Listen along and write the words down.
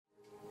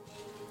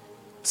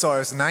So I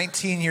was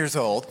 19 years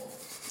old,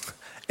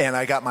 and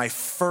I got my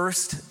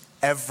first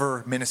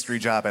ever ministry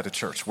job at a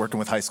church, working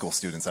with high school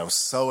students. I was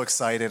so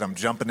excited. I'm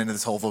jumping into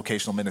this whole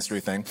vocational ministry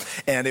thing.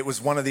 And it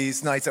was one of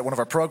these nights at one of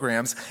our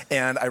programs,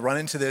 and I run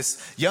into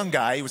this young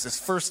guy. It was his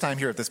first time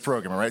here at this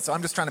program, all right? So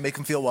I'm just trying to make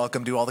him feel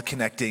welcome, do all the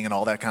connecting and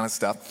all that kind of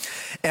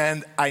stuff.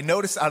 And I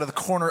noticed out of the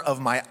corner of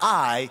my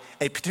eye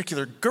a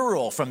particular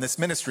girl from this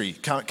ministry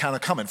kind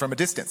of coming from a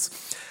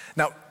distance.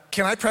 Now,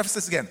 can I preface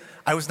this again?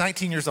 I was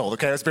 19 years old,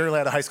 okay? I was barely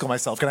out of high school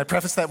myself. Can I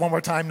preface that one more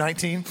time,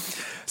 19?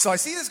 So I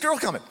see this girl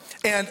coming,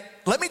 and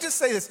let me just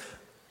say this.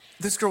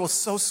 This girl was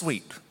so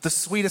sweet, the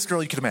sweetest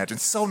girl you could imagine,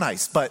 so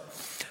nice, but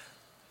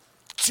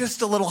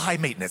just a little high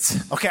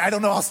maintenance, okay? I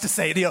don't know what else to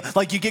say. You know,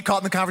 like you get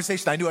caught in the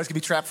conversation. I knew I was gonna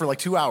be trapped for like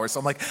 2 hours, so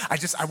I'm like,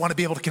 I want to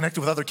be able to connect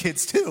with other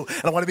kids too,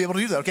 and I want to be able to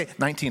do that, okay?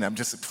 19,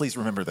 please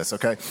remember this,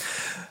 okay?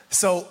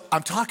 So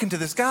I'm talking to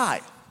this guy,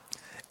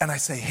 and I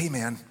say, hey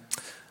man,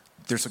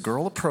 there's a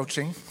girl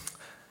approaching.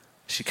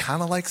 She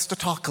kind of likes to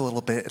talk a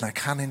little bit, and I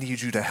kind of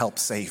need you to help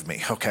save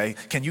me, okay?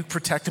 Can you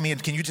protect me,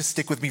 and can you just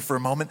stick with me for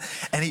a moment?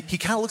 And he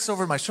kind of looks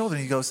over my shoulder,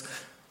 and he goes,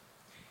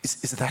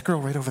 is it that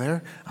girl right over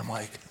there? I'm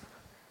like,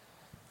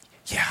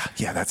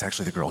 yeah, that's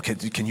actually the girl.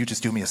 Can you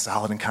just do me a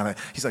solid and kind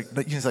of, he's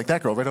like,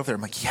 that girl right over there.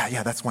 I'm like,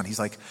 yeah, that's one. He's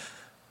like,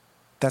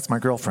 that's my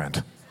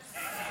girlfriend.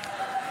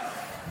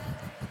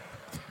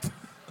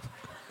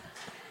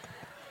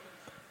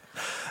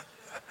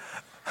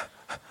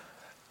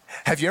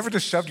 Have you ever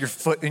just shoved your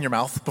foot in your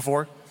mouth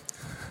before?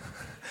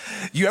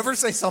 You ever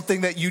say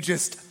something that you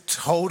just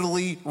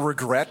totally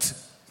regret?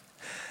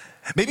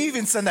 Maybe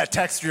even send that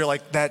text where you're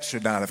like, that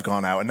should not have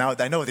gone out. And now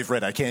I know they've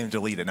read it. I can't even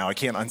delete it now. I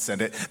can't unsend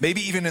it.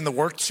 Maybe even in the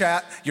work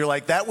chat, you're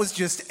like, that was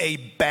just a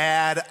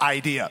bad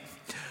idea.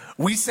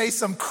 We say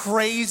some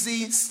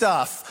crazy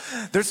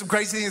stuff. There's some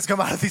crazy things that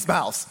come out of these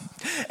mouths.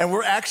 And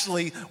we're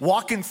actually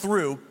walking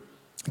through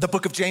the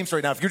book of James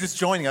right now. If you're just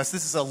joining us,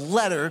 this is a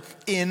letter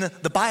in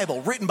the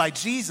Bible written by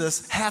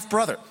Jesus'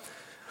 half-brother,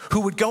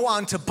 who would go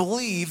on to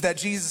believe that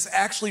Jesus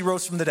actually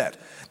rose from the dead,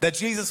 that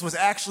Jesus was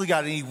actually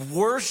God, and he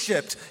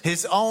worshiped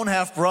his own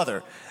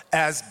half-brother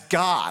as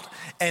God.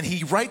 And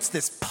he writes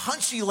this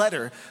punchy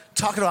letter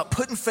talking about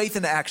putting faith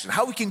into action,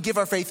 how we can give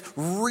our faith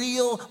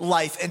real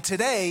life. And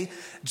today,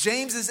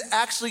 James is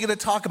actually going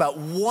to talk about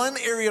one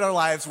area in our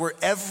lives where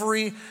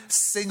every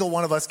single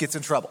one of us gets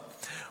in trouble,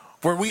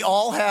 where we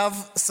all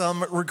have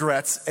some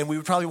regrets, and we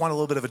would probably want a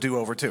little bit of a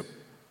do-over too.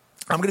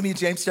 I'm going to be in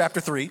James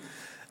chapter 3.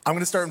 I'm going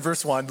to start in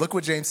verse 1. Look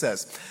what James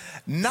says.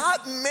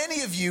 Not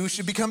many of you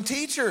should become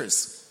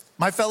teachers,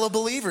 my fellow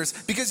believers,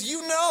 because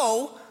you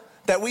know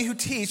that we who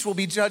teach will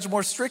be judged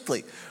more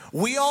strictly.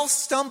 We all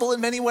stumble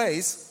in many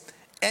ways.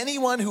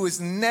 Anyone who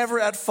is never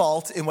at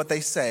fault in what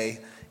they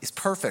say is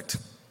perfect,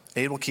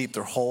 able to keep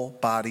their whole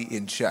body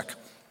in check.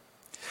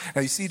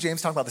 Now you see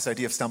James talking about this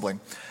idea of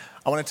stumbling.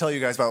 I want to tell you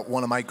guys about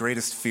one of my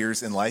greatest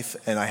fears in life,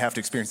 and I have to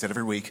experience it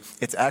every week.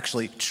 It's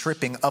actually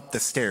tripping up the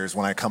stairs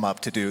when I come up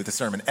to do the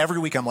sermon. Every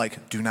week I'm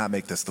like, do not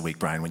make this the week,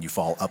 Brian, when you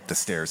fall up the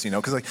stairs,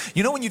 because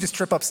when you just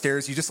trip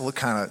upstairs, you just look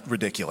kind of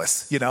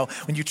ridiculous,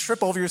 When you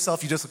trip over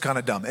yourself, you just look kind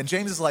of dumb. And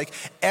James is like,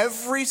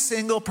 every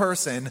single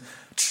person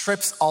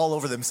trips all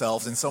over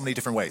themselves in so many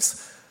different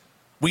ways.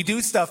 We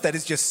do stuff that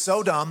is just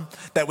so dumb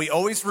that we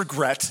always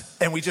regret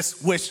and we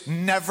just wish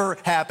never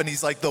happened.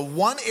 He's like, the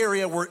one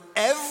area where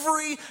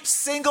every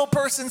single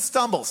person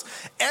stumbles,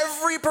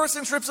 every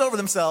person trips over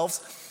themselves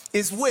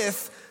is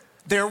with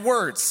their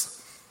words.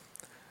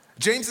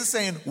 James is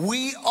saying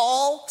we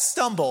all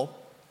stumble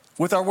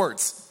with our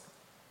words.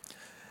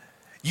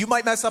 You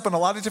might mess up in a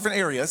lot of different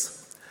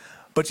areas,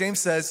 but James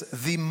says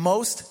the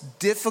most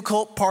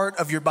difficult part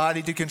of your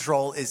body to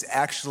control is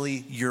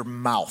actually your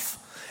mouth.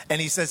 And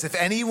he says, if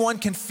anyone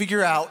can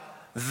figure out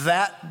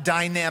that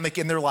dynamic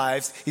in their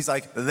lives, he's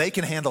like, they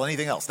can handle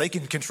anything else. They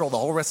can control the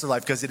whole rest of their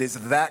life because it is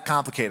that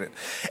complicated.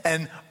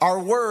 And our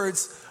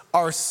words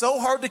are so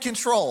hard to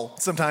control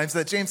sometimes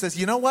that James says,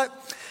 you know what?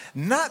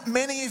 Not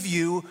many of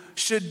you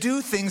should do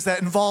things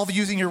that involve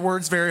using your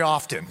words very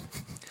often.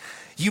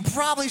 You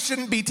probably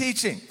shouldn't be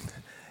teaching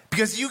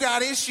because you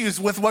got issues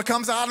with what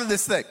comes out of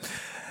this thing.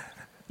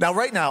 Now,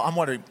 right now, I'm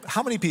wondering,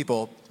 how many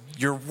people,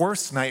 your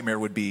worst nightmare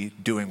would be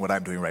doing what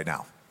I'm doing right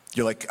now?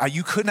 You're like,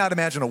 you could not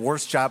imagine a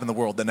worse job in the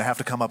world than to have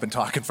to come up and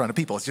talk in front of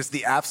people. It's just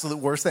the absolute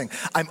worst thing.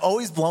 I'm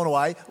always blown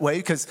away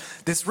because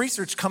this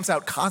research comes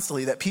out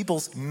constantly that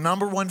people's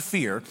number one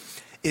fear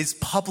is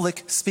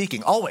public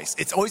speaking. Always.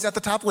 It's always at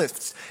the top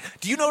lists.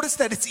 Do you notice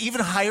that it's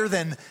even higher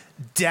than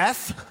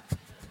death?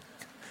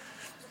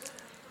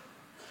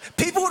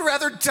 People would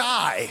rather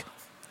die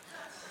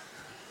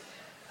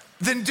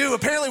than do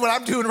apparently what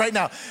I'm doing right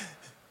now.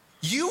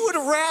 You would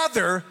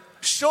rather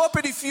show up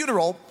at a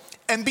funeral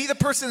and be the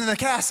person in the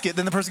casket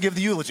than the person give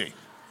the eulogy.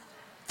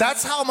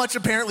 That's how much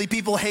apparently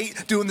people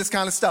hate doing this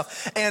kind of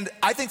stuff. And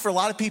I think for a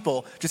lot of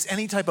people, just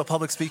any type of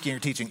public speaking or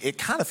teaching, it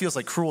kind of feels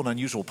like cruel and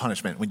unusual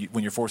punishment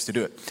when you're forced to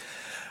do it.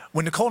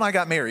 When Nicole and I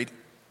got married,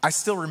 I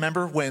still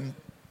remember when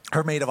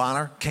her maid of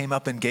honor came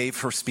up and gave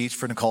her speech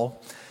for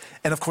Nicole.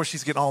 And of course,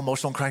 she's getting all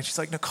emotional and crying. She's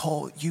like,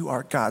 Nicole, you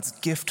are God's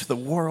gift to the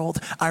world.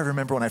 I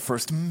remember when I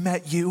first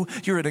met you.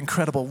 You're an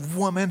incredible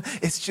woman.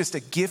 It's just a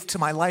gift to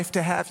my life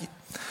to have you.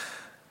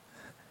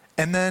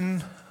 And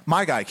then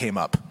my guy came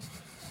up,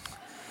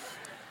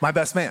 my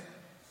best man.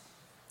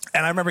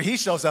 And I remember he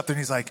shows up there and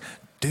he's like,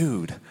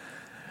 dude,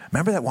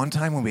 remember that one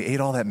time when we ate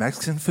all that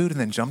Mexican food and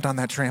then jumped on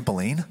that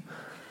trampoline?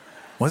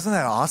 Wasn't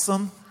that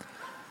awesome?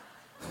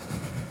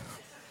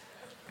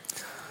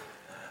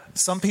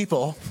 Some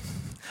people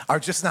are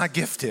just not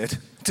gifted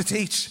to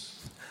teach.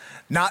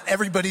 Not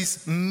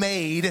everybody's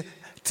made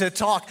to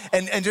talk.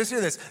 And just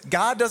hear this.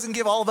 God doesn't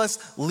give all of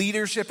us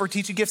leadership or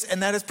teaching gifts,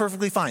 and that is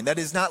perfectly fine. That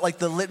is not like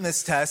the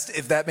litmus test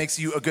if that makes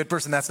you a good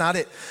person. That's not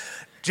it.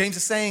 James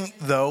is saying,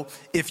 though,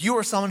 if you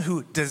are someone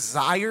who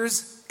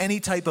desires any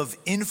type of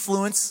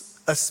influence,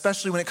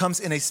 especially when it comes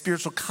in a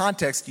spiritual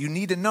context, you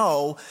need to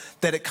know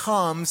that it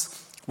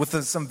comes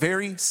with some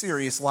very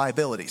serious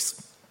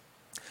liabilities.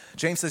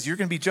 James says you're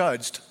going to be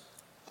judged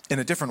in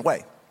a different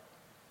way.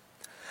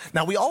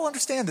 Now, we all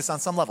understand this on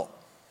some level.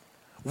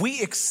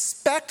 We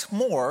expect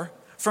more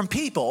from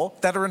people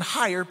that are in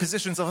higher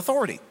positions of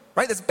authority,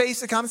 right? That's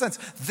basic common sense.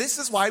 This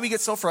is why we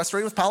get so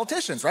frustrated with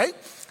politicians, right?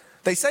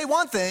 They say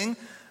one thing,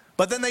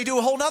 but then they do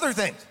a whole nother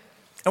thing.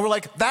 And we're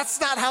like,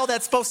 that's not how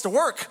that's supposed to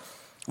work.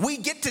 We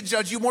get to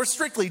judge you more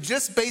strictly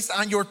just based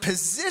on your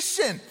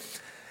position.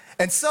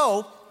 And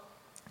so,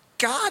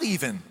 God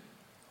even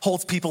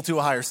holds people to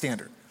a higher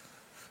standard.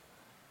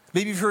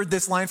 Maybe you've heard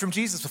this line from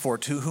Jesus before,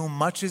 to whom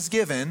much is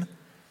given,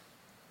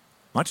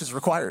 much is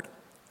required.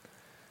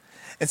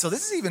 And so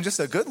this is even just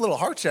a good little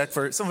heart check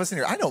for some of us in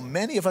here. I know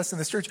many of us in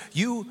this church,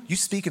 you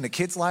speak into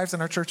kids' lives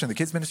in our church and the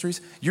kids'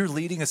 ministries. You're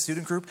leading a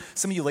student group.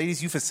 Some of you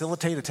ladies, you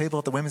facilitate a table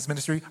at the women's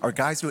ministry. Our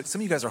guys do it.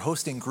 Some of you guys are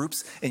hosting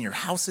groups in your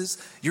houses.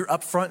 You're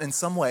up front in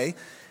some way.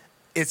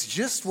 It's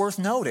just worth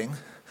noting,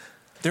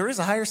 there is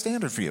a higher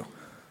standard for you.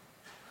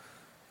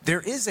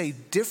 There is a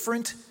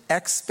different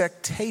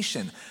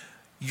expectation.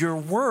 Your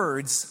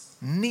words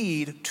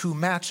need to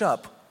match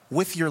up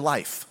with your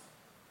life.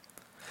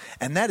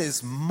 And that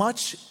is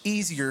much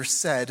easier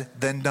said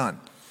than done.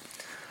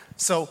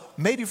 So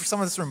maybe for some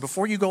of this room,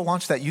 before you go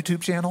launch that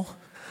YouTube channel,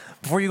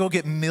 before you go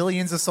get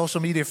millions of social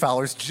media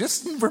followers,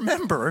 just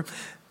remember,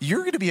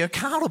 you're going to be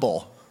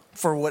accountable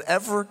for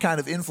whatever kind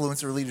of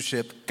influence or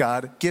leadership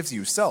God gives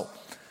you. So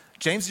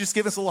James just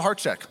gave us a little heart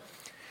check.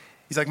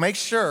 He's like, make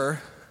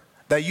sure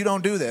that you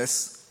don't do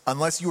this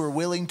unless you are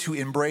willing to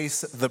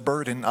embrace the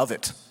burden of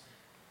it,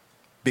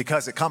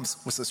 because it comes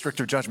with a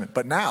stricter judgment.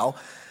 But now,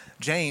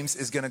 James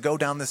is going to go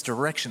down this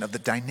direction of the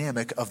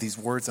dynamic of these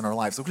words in our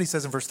lives. Look what he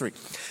says in verse 3.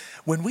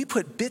 When we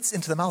put bits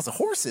into the mouths of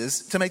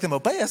horses to make them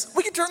obey us,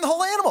 we can turn the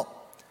whole animal.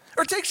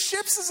 Or take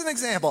ships as an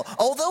example.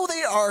 Although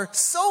they are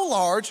so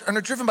large and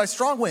are driven by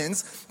strong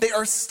winds, they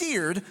are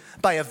steered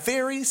by a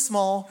very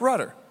small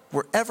rudder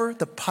wherever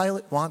the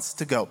pilot wants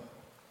to go.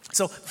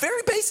 So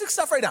very basic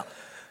stuff right now.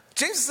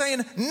 James is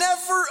saying,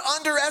 never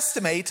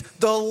underestimate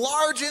the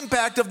large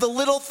impact of the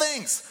little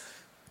things.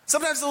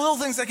 Sometimes the little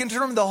things that can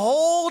determine the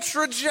whole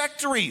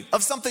trajectory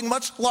of something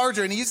much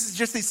larger. And he uses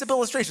just these simple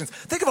illustrations.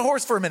 Think of a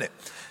horse for a minute.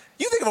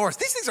 You think of a horse.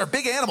 These things are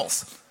big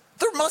animals.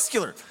 They're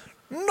muscular.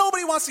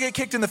 Nobody wants to get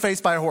kicked in the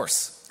face by a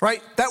horse,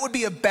 right? That would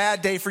be a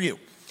bad day for you.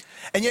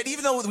 And yet,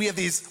 even though we have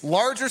these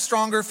larger,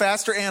 stronger,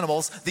 faster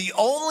animals, the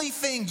only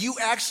thing you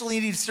actually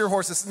need to steer a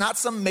horse is not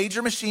some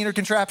major machine or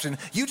contraption.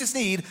 You just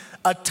need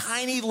a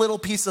tiny little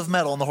piece of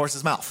metal in the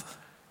horse's mouth.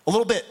 A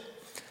little bit.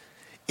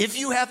 If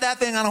you have that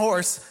thing on a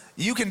horse,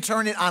 you can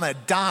turn it on a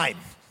dime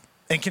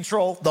and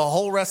control the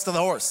whole rest of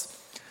the horse.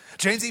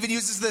 James even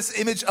uses this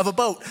image of a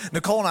boat.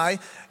 Nicole and I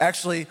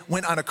actually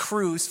went on a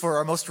cruise for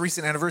our most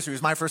recent anniversary. It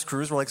was my first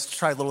cruise. We're like, let's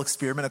try a little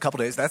experiment a couple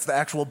days. That's the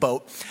actual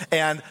boat.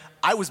 And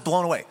I was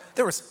blown away.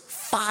 There was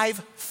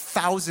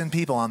 5,000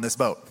 people on this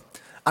boat.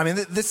 I mean,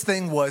 this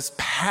thing was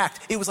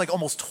packed. It was like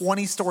almost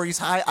 20 stories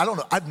high. I don't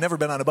know. I've never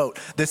been on a boat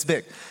this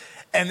big.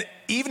 And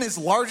even as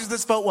large as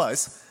this boat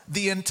was,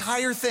 the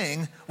entire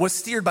thing was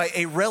steered by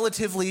a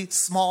relatively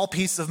small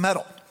piece of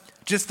metal.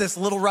 Just this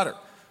little rudder.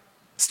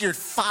 Steered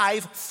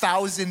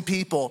 5,000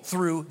 people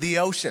through the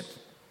ocean.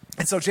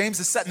 And so James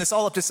is setting this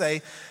all up to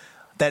say,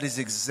 that is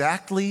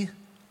exactly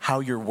how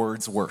your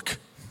words work.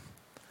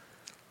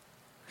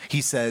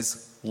 He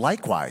says,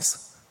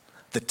 likewise,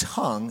 the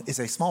tongue is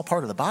a small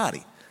part of the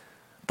body,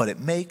 but it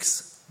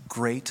makes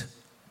great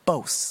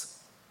boasts.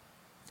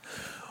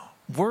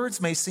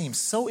 Words may seem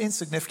so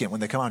insignificant when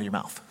they come out of your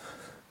mouth,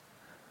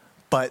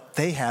 but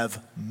they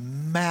have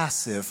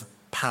massive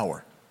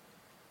power.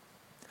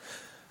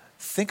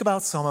 Think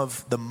about some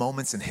of the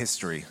moments in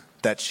history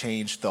that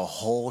changed the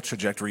whole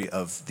trajectory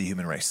of the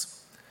human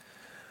race.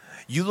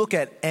 You look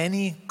at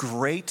any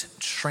great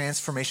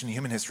transformation in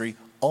human history,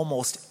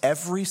 almost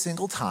every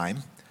single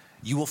time,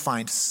 you will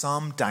find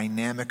some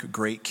dynamic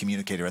great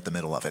communicator at the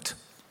middle of it.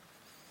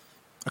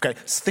 Okay,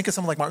 so think of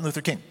someone like Martin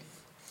Luther King.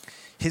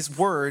 His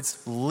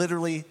words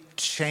literally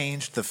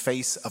changed the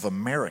face of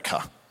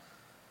America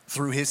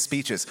through his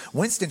speeches.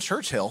 Winston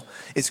Churchill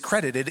is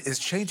credited as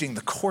changing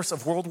the course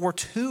of World War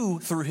II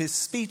through his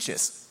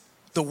speeches.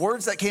 The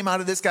words that came out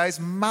of this guy's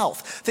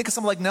mouth. Think of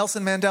someone like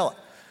Nelson Mandela.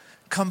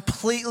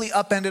 Completely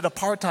upended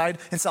apartheid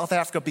in South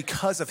Africa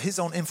because of his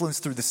own influence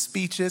through the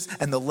speeches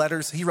and the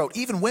letters he wrote.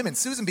 Even women,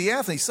 Susan B.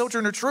 Anthony,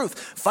 Sojourner Truth,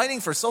 fighting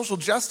for social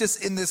justice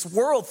in this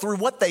world through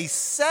what they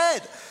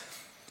said.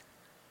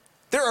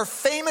 There are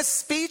famous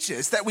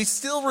speeches that we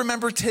still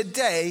remember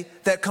today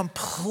that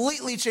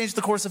completely changed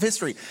the course of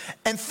history.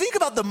 And think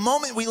about the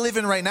moment we live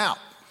in right now.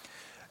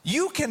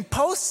 You can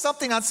post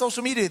something on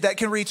social media that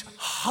can reach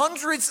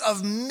hundreds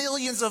of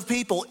millions of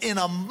people in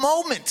a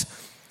moment,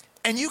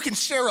 and you can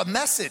share a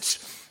message.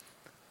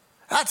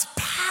 That's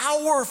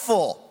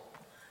powerful.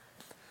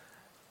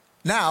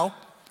 Now,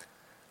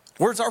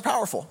 words are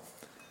powerful,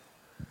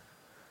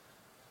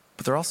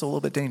 but they're also a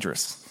little bit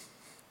dangerous.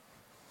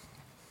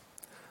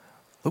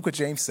 Look what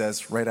James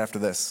says right after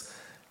this.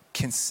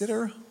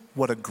 Consider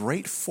what a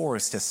great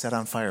forest is set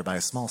on fire by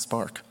a small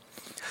spark.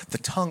 The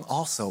tongue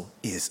also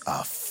is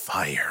a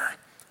fire,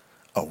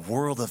 a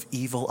world of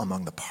evil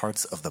among the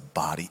parts of the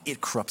body.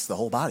 It corrupts the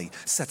whole body,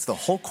 sets the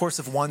whole course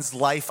of one's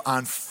life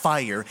on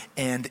fire,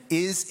 and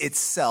is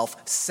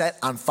itself set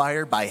on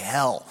fire by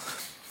hell.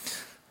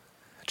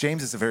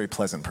 James is a very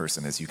pleasant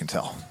person, as you can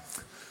tell,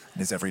 in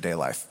his everyday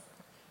life.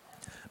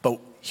 But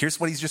here's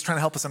what he's just trying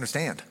to help us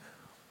understand.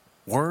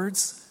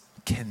 Words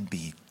can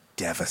be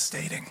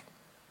devastating.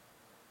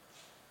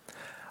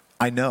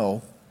 I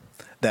know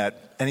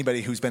that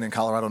anybody who's been in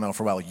Colorado now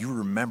for a while, you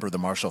remember the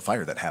Marshall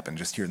Fire that happened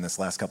just here in this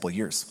last couple of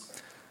years.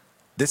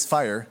 This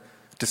fire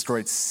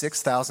destroyed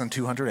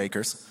 6,200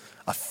 acres,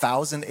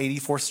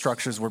 1,084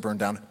 structures were burned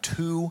down,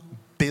 $2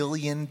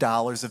 billion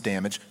of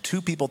damage,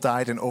 2 people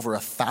died, and over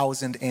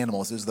 1,000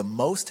 animals. It was the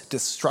most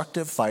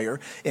destructive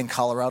fire in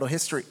Colorado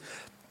history.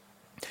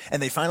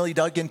 And they finally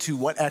dug into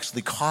what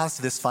actually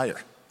caused this fire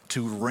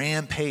to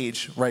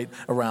rampage right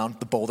around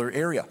the Boulder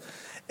area.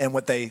 And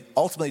what they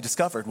ultimately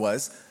discovered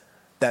was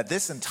that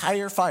this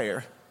entire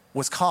fire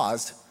was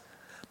caused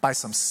by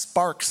some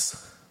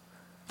sparks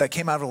that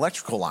came out of an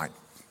electrical line.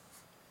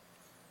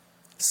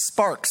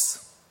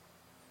 Sparks.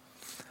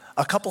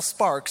 A couple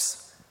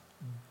sparks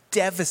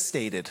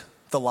devastated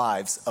the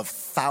lives of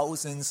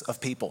thousands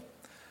of people.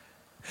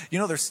 You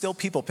know, there's still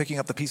people picking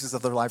up the pieces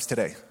of their lives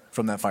today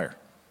from that fire.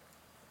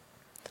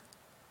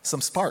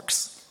 Some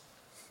sparks.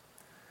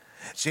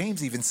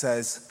 James even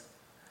says,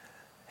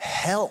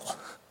 hell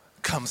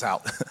comes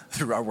out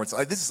through our words.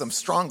 This is some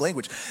strong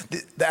language.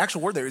 The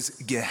actual word there is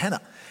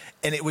Gehenna.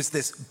 And it was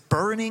this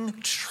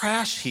burning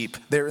trash heap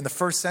there in the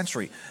first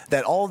century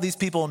that all of these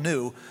people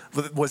knew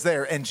was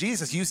there. And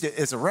Jesus used it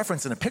as a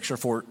reference and a picture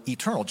for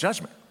eternal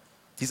judgment.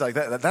 He's like,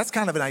 that's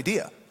kind of an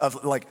idea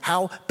of like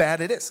how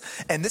bad it is.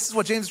 And this is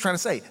what James is trying to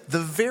say. The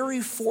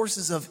very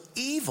forces of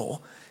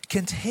evil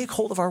can take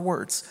hold of our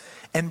words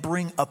and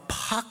bring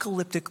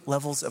apocalyptic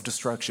levels of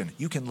destruction.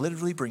 You can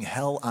literally bring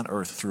hell on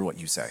earth through what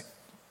you say.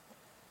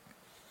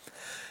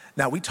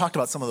 Now, we talked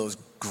about some of those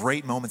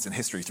great moments in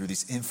history through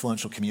these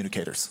influential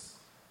communicators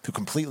who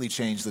completely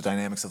changed the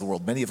dynamics of the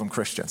world, many of them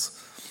Christians.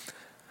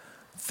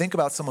 Think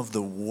about some of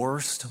the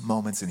worst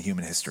moments in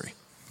human history.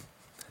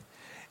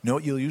 You know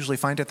what you'll usually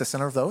find at the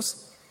center of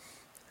those?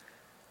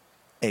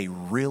 A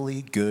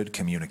really good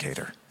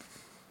communicator.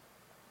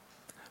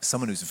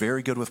 Someone who's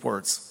very good with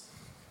words.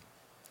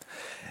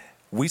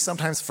 We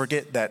sometimes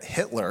forget that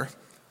Hitler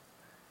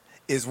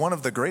is one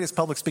of the greatest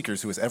public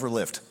speakers who has ever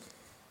lived.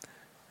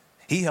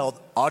 He held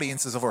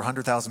audiences over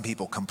 100,000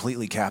 people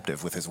completely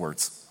captive with his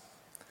words.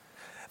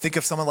 Think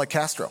of someone like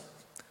Castro.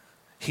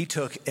 He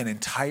took an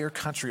entire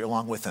country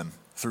along with him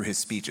through his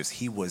speeches.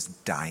 He was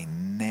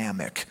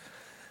dynamic.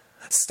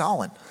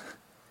 Stalin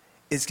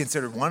is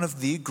considered one of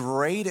the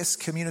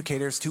greatest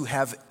communicators to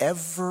have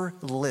ever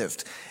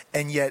lived.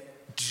 And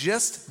yet,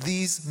 just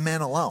these men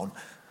alone,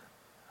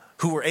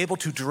 who were able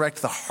to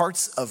direct the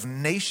hearts of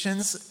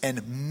nations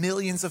and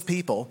millions of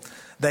people,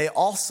 they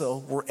also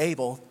were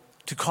able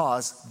to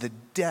cause the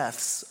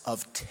deaths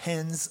of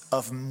tens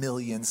of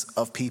millions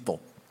of people.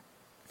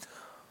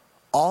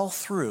 All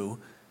through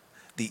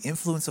the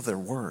influence of their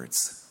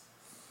words.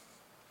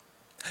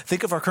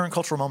 Think of our current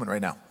cultural moment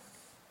right now.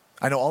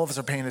 I know all of us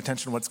are paying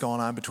attention to what's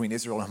going on between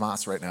Israel and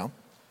Hamas right now.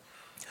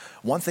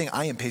 One thing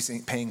I am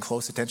paying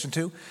close attention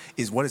to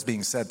is what is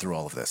being said through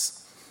all of this.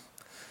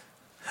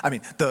 I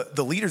mean,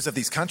 the leaders of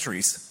these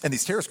countries and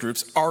these terrorist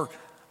groups are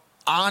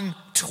on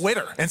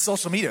Twitter and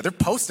social media. They're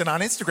posting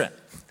on Instagram.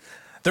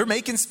 They're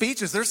making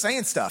speeches, they're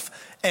saying stuff.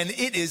 And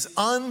it is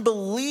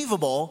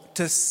unbelievable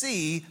to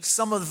see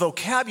some of the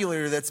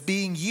vocabulary that's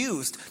being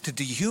used to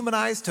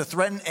dehumanize, to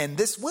threaten, and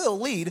this will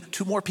lead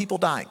to more people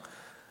dying.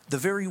 The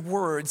very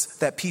words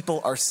that people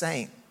are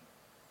saying.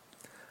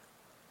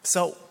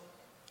 So,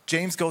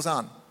 James goes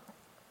on.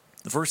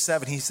 Verse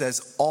 7, he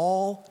says,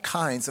 all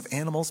kinds of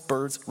animals,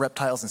 birds,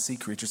 reptiles, and sea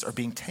creatures are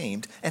being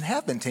tamed and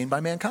have been tamed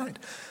by mankind.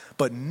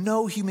 But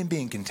no human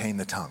being can tame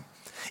the tongue.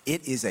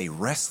 It is a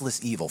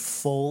restless evil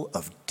full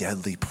of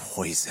deadly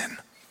poison.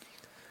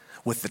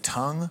 With the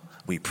tongue,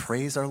 we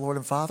praise our Lord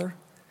and Father,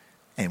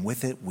 and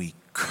with it, we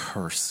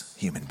curse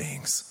human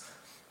beings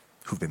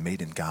who've been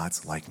made in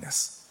God's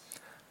likeness.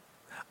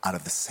 out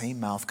of the same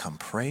mouth come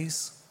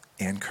praise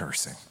and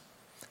cursing.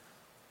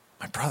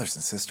 My brothers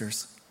and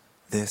sisters,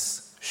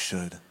 this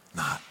should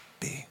not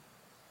be.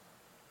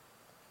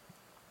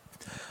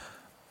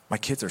 My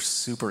kids are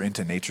super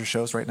into nature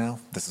shows right now.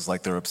 This is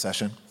like their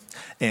obsession.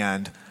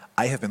 And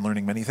I have been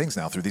learning many things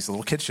now through these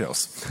little kid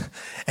shows.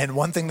 And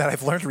one thing that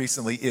I've learned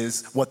recently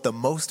is what the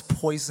most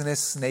poisonous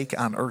snake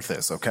on earth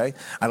is, okay?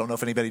 I don't know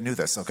if anybody knew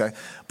this, okay?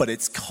 But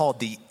it's called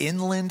the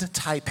inland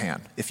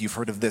taipan, if you've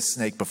heard of this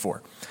snake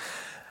before.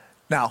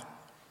 Now,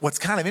 what's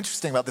kind of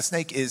interesting about the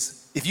snake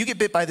is if you get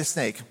bit by the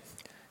snake,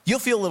 you'll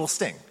feel a little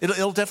sting.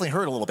 It'll definitely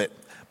hurt a little bit.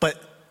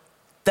 But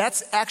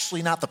that's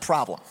actually not the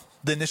problem,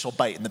 the initial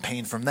bite and the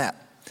pain from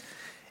that.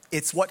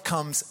 It's what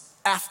comes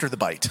after the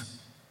bite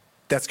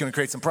that's going to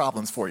create some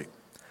problems for you.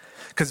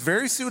 Because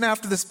very soon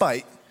after this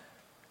bite,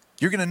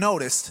 you're going to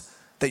notice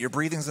that your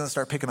breathing's going to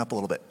start picking up a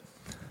little bit.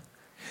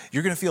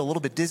 You're going to feel a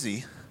little bit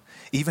dizzy,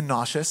 even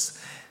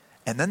nauseous,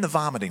 and then the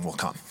vomiting will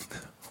come,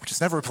 which is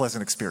never a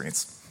pleasant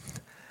experience.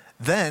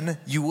 Then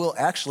you will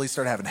actually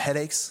start having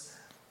headaches.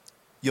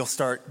 You'll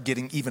start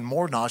getting even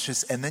more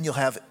nauseous, and then you'll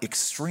have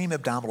extreme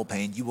abdominal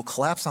pain. You will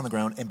collapse on the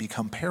ground and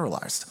become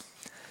paralyzed.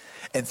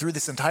 And through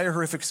this entire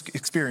horrific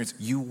experience,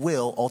 you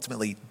will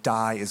ultimately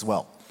die as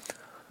well.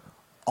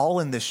 All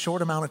in this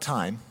short amount of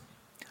time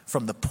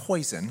from the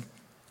poison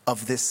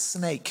of this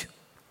snake.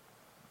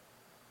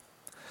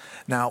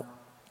 Now,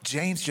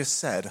 James just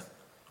said,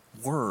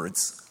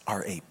 words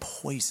are a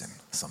poison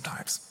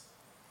sometimes.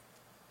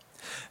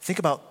 Think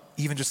about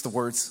even just the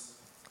words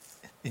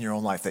in your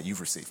own life that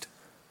you've received.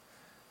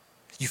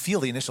 You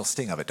feel the initial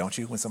sting of it, don't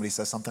you, when somebody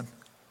says something?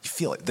 You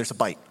feel it. There's a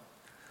bite.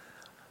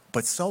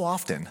 But so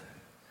often,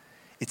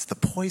 it's the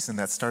poison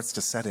that starts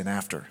to set in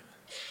after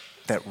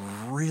that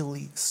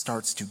really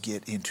starts to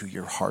get into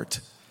your heart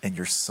and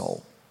your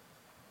soul.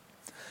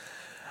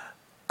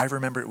 I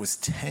remember it was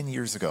 10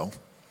 years ago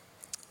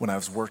when I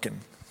was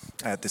working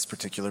at this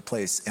particular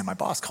place, and my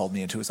boss called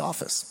me into his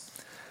office.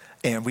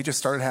 And we just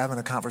started having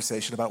a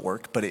conversation about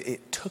work, but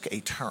it took a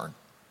turn.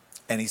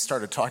 And he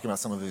started talking about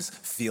some of his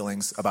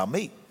feelings about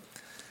me.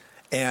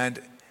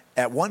 And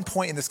at one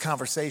point in this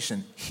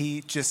conversation,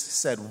 he just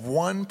said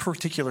one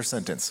particular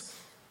sentence.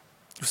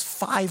 It was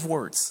 5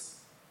 words.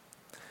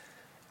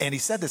 And he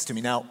said this to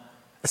me. Now,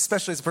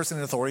 especially as a person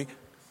in authority,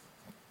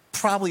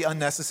 probably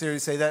unnecessary to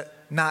say that,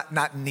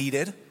 not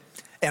needed.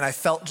 And I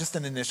felt just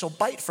an initial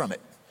bite from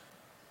it.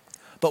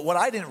 But what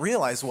I didn't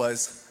realize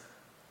was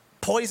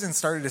poison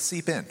started to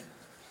seep in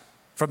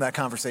from that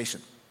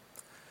conversation.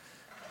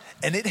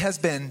 And it has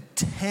been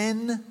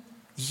 10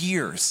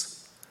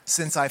 years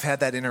since I've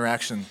had that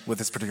interaction with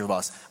this particular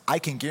boss. I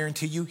can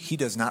guarantee you he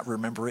does not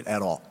remember it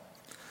at all.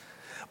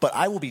 But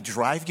I will be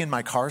driving in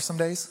my car some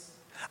days.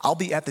 I'll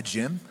be at the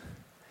gym.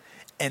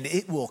 And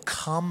it will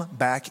come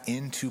back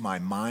into my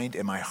mind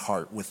and my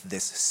heart with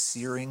this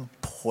searing,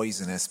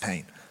 poisonous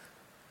pain.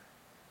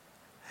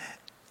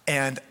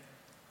 And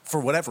for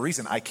whatever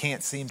reason, I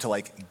can't seem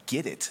to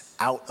get it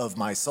out of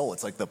my soul.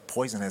 It's like the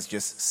poison has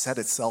just set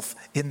itself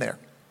in there.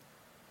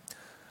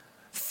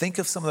 Think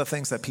of some of the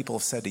things that people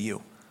have said to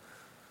you.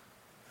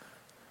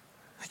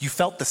 You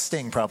felt the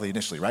sting probably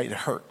initially, right? It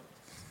hurt.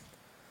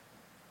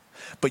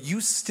 But you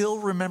still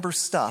remember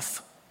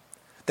stuff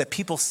that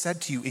people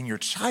said to you in your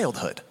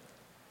childhood.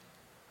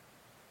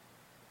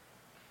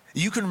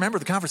 You can remember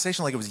the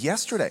conversation like it was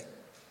yesterday.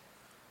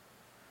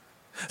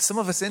 Some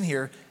of us in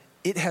here,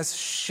 it has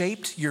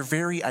shaped your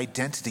very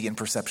identity and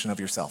perception of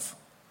yourself.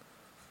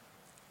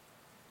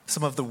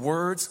 Some of the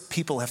words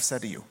people have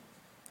said to you.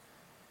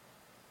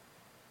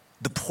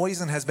 The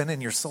poison has been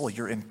in your soul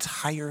your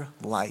entire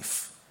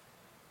life.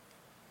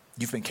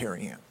 You've been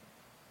carrying it.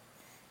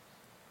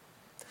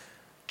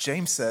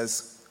 James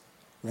says,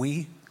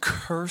 we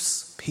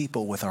curse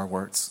people with our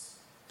words.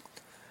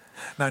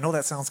 Now, I know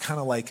that sounds kind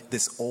of like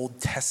this Old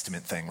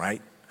Testament thing,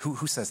 right?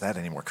 Who says that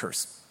anymore,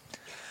 curse?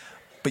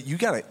 But you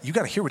gotta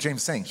hear what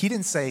James is saying. He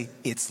didn't say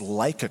it's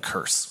like a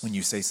curse when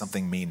you say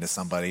something mean to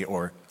somebody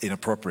or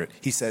inappropriate.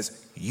 He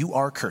says you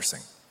are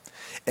cursing.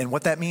 And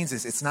what that means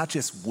is it's not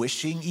just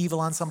wishing evil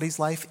on somebody's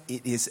life,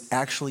 it is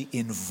actually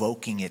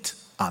invoking it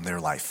on their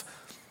life.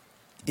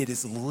 It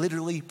is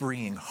literally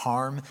bringing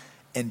harm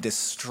and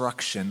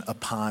destruction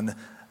upon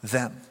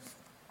them.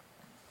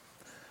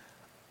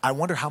 I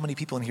wonder how many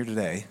people in here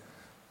today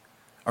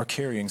are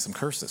carrying some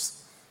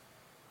curses.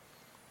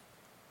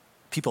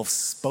 People have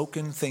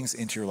spoken things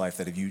into your life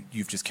that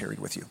you've just carried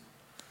with you.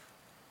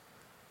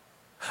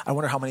 I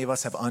wonder how many of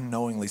us have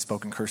unknowingly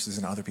spoken curses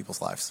in other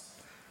people's lives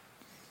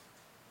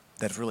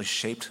that have really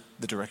shaped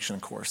the direction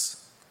and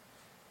course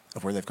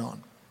of where they've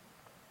gone.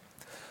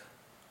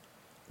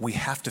 We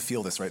have to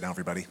feel this right now,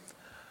 everybody.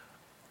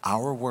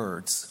 Our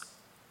words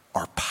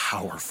are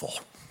powerful.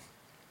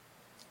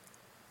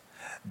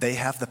 They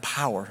have the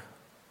power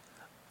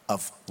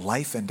of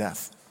life and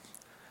death.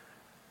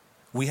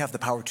 We have the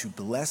power to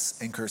bless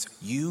and curse.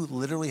 You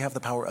literally have the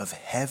power of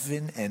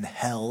heaven and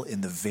hell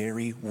in the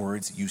very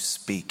words you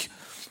speak.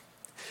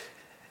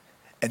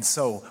 And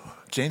so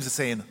James is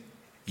saying,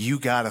 you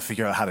got to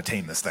figure out how to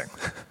tame this thing.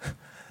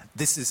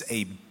 This is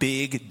a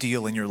big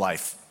deal in your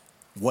life,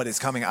 what is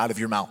coming out of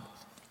your mouth.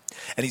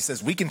 And he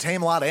says, we can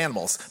tame a lot of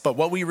animals, but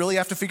what we really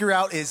have to figure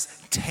out is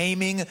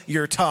taming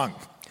your tongue.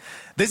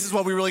 This is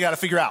what we really got to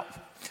figure out.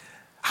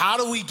 How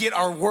do we get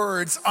our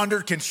words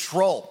under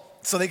control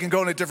so they can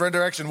go in a different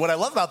direction? What I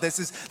love about this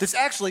is there's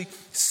actually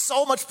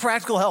so much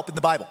practical help in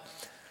the Bible.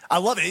 I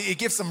love it. It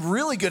gives some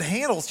really good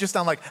handles just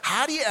on like,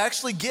 how do you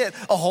actually get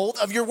a hold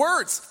of your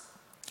words?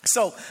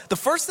 So the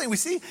first thing we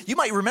see, you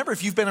might remember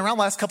if you've been around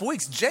the last couple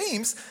weeks,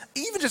 James,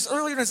 even just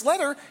earlier in his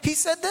letter, he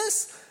said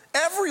this: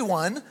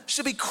 everyone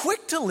should be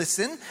quick to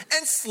listen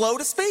and slow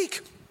to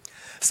speak.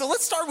 So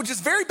let's start with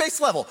just very base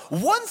level.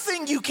 One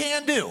thing you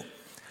can do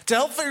to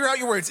help figure out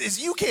your words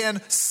is you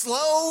can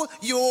slow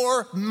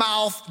your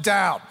mouth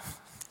down.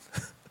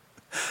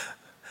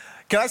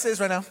 Can I say this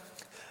right now?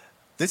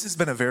 This has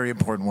been a very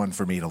important one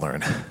for me to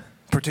learn,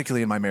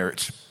 particularly in my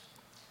marriage.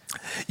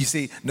 You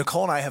see,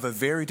 Nicole and I have a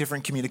very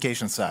different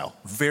communication style,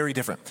 very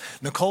different.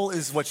 Nicole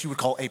is what you would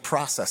call a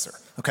processor,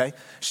 okay?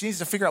 She needs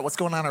to figure out what's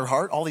going on in her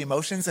heart, all the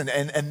emotions, and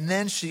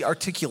then she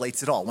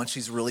articulates it all once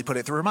she's really put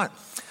it through her mind.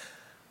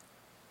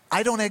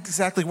 I don't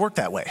exactly work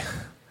that way.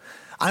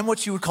 I'm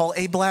what you would call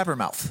a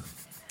blabbermouth.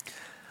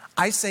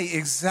 I say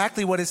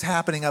exactly what is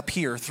happening up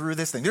here through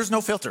this thing. There's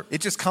no filter.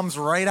 It just comes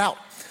right out,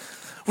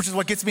 which is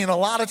what gets me in a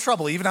lot of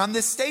trouble, even on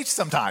this stage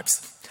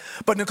sometimes.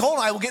 But Nicole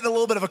and I will get in a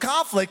little bit of a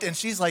conflict, and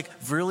she's like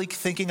really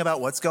thinking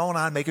about what's going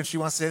on, making sure she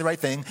wants to say the right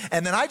thing.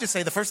 And then I just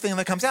say the first thing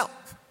that comes out.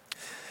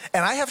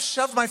 And I have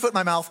shoved my foot in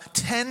my mouth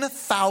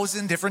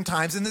 10,000 different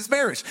times in this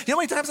marriage. You know how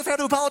many times I've had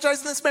to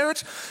apologize in this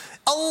marriage?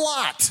 A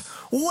lot.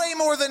 Way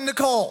more than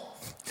Nicole.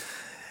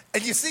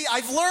 And you see,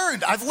 I've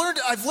learned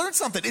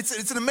something.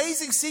 It's an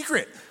amazing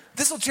secret.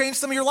 This will change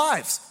some of your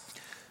lives.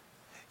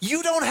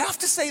 You don't have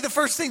to say the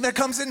first thing that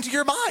comes into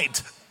your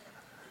mind.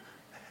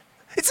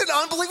 It's an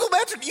unbelievable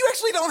metric. You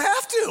actually don't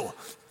have to.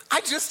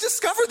 I just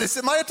discovered this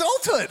in my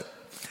adulthood.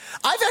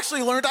 I've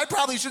actually learned I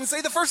probably shouldn't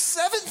say the first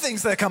 7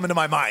 things that come into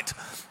my mind.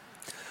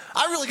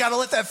 I really got to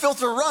let that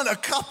filter run a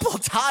couple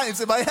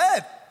times in my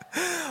head.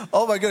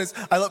 Oh my goodness.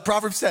 I love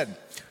Proverbs 10.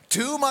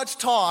 Too much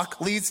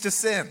talk leads to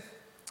sin,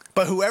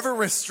 but whoever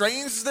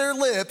restrains their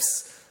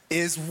lips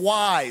is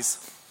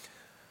wise.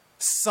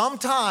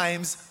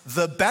 Sometimes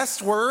the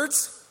best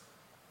words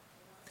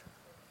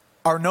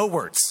are no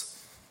words.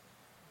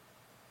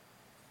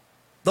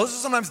 Those are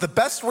sometimes the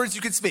best words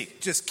you can speak.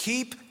 Just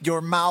keep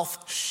your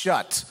mouth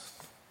shut.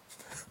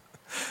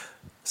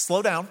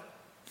 Slow down.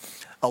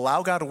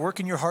 Allow God to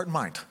work in your heart and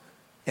mind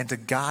and to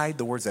guide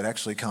the words that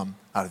actually come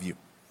out of you.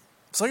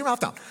 Slow your mouth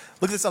down.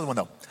 Look at this other one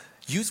though.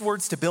 Use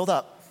words to build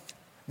up,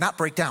 not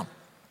break down.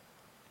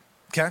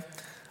 Okay?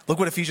 Look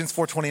what Ephesians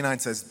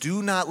 4:29 says.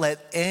 Do not let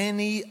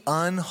any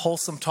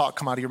unwholesome talk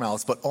come out of your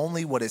mouths, but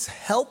only what is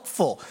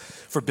helpful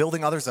for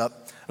building others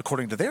up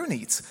according to their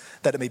needs,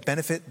 that it may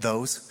benefit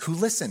those who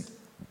listen.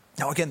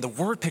 Now again, the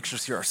word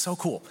pictures here are so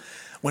cool.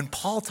 When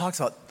Paul talks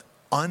about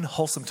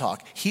unwholesome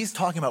talk, he's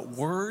talking about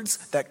words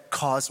that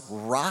cause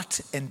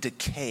rot and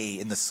decay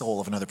in the soul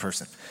of another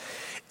person.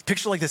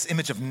 Picture like this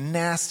image of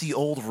nasty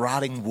old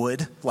rotting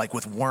wood, like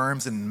with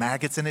worms and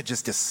maggots in it,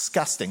 just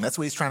disgusting. That's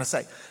what he's trying to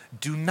say.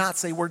 Do not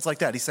say words like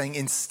that. He's saying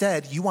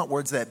instead, you want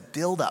words that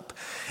build up.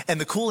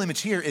 And the cool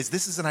image here is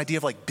this is an idea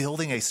of like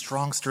building a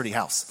strong, sturdy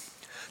house.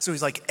 So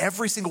he's like,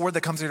 every single word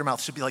that comes out of your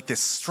mouth should be like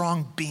this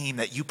strong beam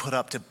that you put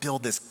up to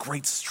build this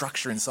great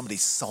structure in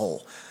somebody's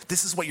soul.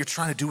 This is what you're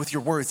trying to do with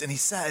your words. And he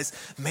says,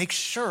 make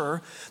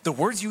sure the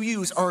words you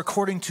use are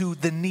according to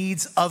the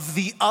needs of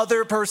the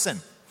other person.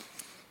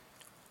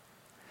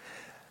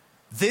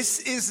 This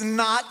is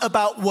not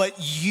about what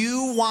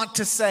you want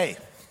to say.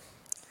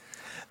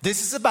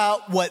 This is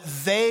about what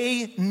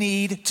they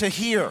need to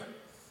hear.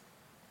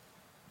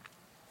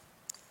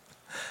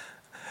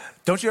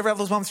 Don't you ever have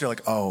those moments where you're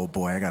like, oh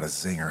boy, I got a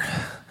zinger.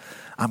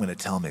 I'm going to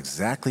tell them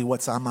exactly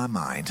what's on my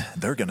mind.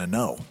 They're going to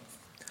know.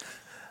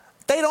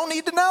 They don't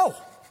need to know.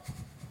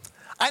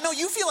 I know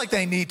you feel like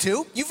they need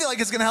to. You feel like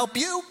it's going to help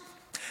you.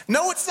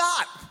 No, it's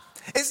not.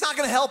 It's not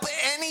going to help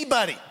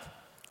anybody.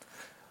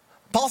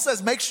 Paul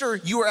says, make sure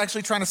you are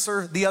actually trying to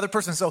serve the other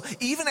person. So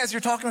even as you're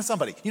talking to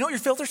somebody, you know what your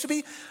filter should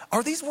be?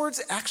 Are these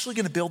words actually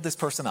going to build this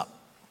person up?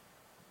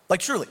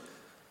 Like truly.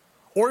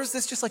 Or is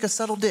this just like a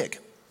subtle dig?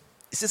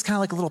 Is this kind of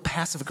like a little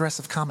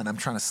passive-aggressive comment I'm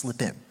trying to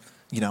slip in,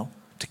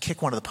 to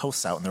kick one of the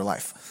posts out in their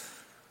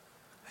life?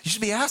 You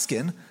should be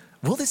asking,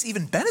 will this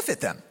even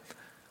benefit them?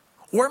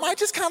 Or am I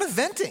just kind of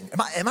venting?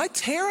 Am I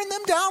tearing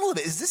them down a little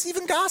bit? Is this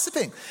even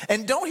gossiping?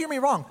 And don't hear me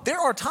wrong. There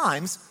are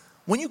times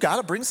when you got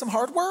to bring some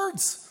hard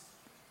words.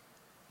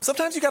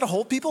 Sometimes you got to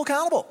hold people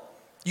accountable.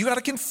 You got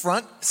to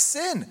confront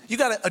sin. You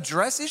got to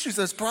address issues.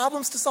 There's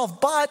problems to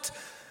solve. But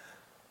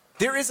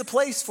there is a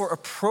place for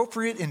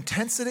appropriate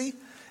intensity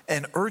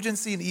and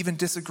urgency and even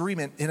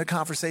disagreement in a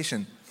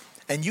conversation.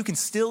 And you can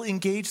still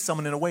engage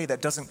someone in a way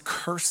that doesn't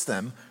curse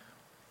them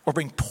or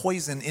bring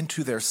poison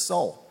into their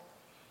soul.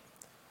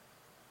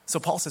 So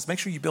Paul says, make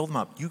sure you build them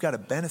up. You got to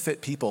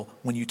benefit people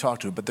when you talk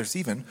to them. But there's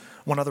even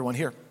one other one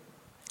here.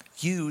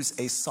 Use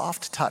a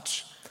soft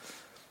touch.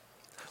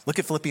 Look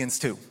at Philippians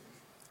 2.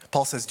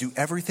 Paul says, do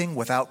everything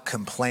without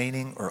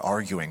complaining or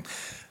arguing.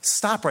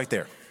 Stop right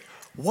there.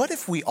 What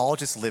if we all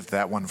just lived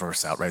that one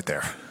verse out right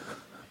there?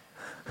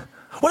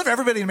 What if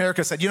everybody in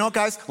America said, you know what,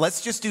 guys,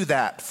 let's just do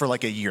that for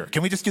like a year.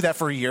 Can we just do that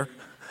for a year?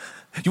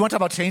 You want to talk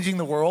about changing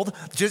the world?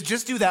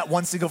 Just do that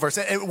one single verse.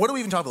 What do we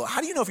even talk about?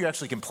 How do you know if you're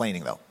actually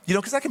complaining, though?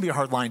 Because that can be a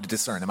hard line to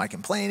discern. Am I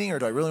complaining, or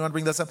do I really want to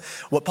bring this up?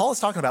 What Paul is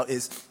talking about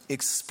is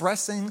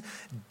expressing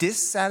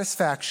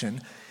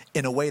dissatisfaction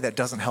in a way that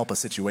doesn't help a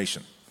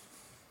situation.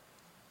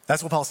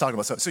 That's what Paul's talking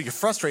about. So you're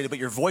frustrated, but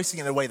you're voicing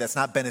it in a way that's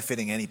not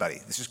benefiting anybody.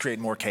 It's just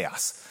creating more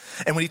chaos.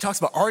 And when he talks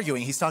about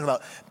arguing, he's talking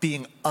about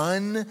being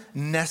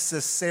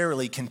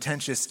unnecessarily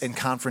contentious and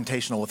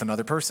confrontational with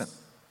another person.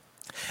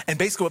 And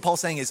basically what Paul's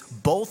saying is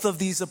both of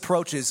these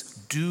approaches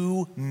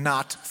do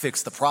not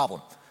fix the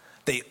problem.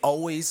 They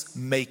always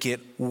make it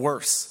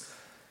worse.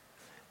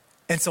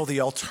 And so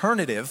the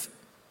alternative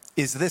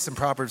is this in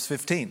Proverbs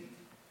 15.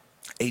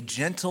 A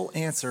gentle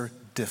answer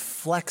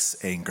deflects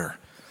anger,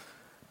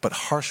 but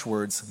harsh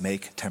words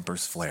make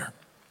tempers flare.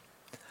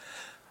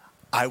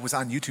 I was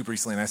on YouTube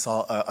recently and I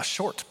saw a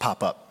short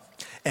pop up.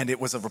 And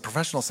it was of a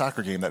professional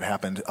soccer game that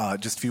happened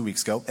just a few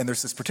weeks ago. And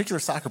there's this particular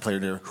soccer player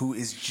there who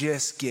is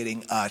just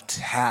getting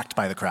attacked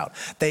by the crowd.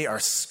 They are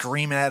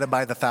screaming at him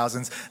by the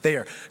thousands. They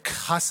are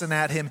cussing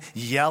at him,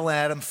 yelling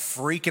at him,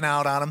 freaking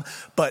out on him.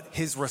 But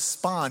his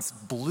response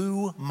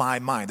blew my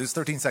mind. There's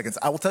 13 seconds.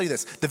 I will tell you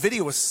this. The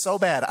video was so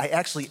bad, I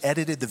actually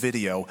edited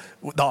the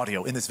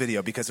audio in this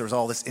video, because there was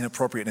all this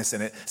inappropriateness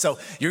in it. So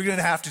you're going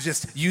to have to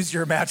just use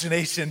your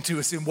imagination to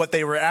assume what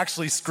they were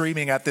actually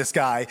screaming at this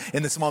guy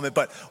in this moment.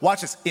 But watch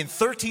this. In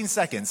 13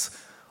 seconds,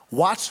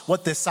 watch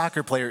what this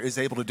soccer player is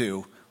able to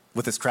do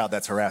with this crowd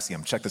that's harassing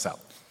him. Check this out.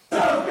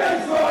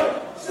 Southgate's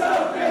right!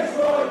 Southgate's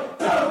right!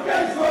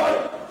 Southgate's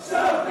right!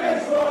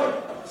 Southgate's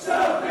right!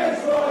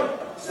 Southgate's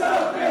right!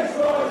 Southgate's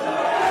right!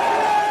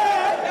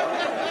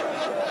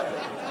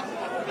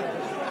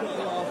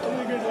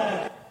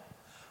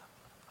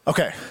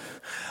 Okay,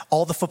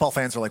 all the football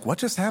fans are like, what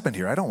just happened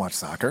here? I don't watch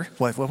soccer.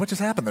 What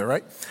just happened there,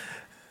 right?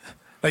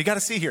 Now you got to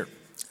see here.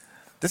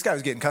 This guy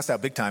was getting cussed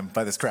out big time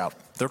by this crowd.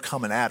 They're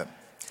coming at him.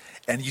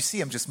 And you see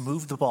him just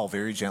move the ball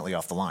very gently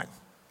off the line,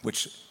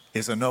 which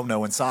is a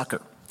no-no in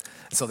soccer.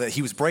 So that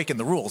he was breaking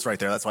the rules right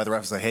there. That's why the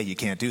ref was like, hey, you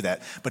can't do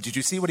that. But did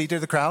you see what he did to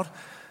the crowd?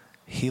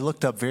 He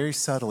looked up very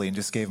subtly and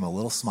just gave him a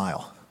little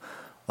smile.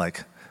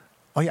 Like,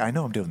 oh yeah, I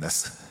know I'm doing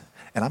this.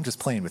 And I'm just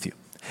playing with you.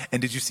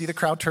 And did you see the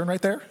crowd turn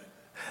right there?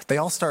 They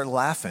all start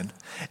laughing.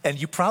 And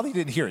you probably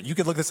didn't hear it. You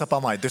could look this up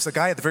online. There's a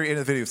guy at the very end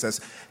of the video who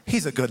says,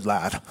 he's a good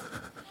lad.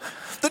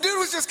 The dude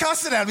was just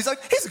cussing at him. He's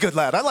like, he's a good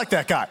lad. I like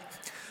that guy.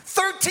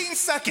 13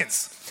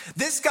 seconds.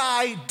 This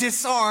guy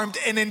disarmed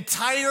an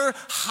entire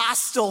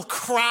hostile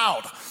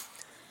crowd.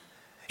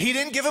 He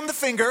didn't give him the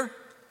finger.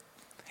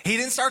 He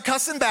didn't start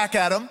cussing back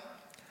at him.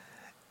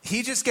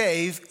 He just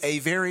gave a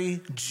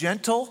very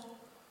gentle,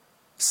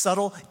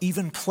 subtle,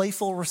 even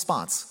playful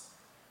response.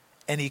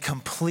 And he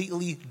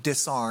completely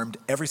disarmed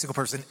every single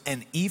person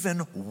and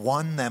even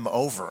won them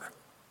over.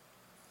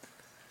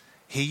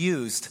 He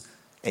used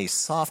a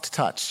soft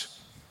touch.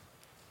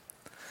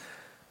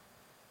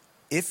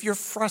 If you're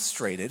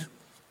frustrated,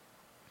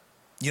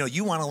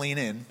 you want to lean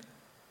in,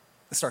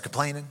 start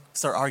complaining,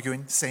 start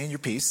arguing, saying your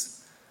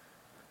piece.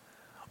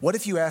 What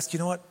if you ask, you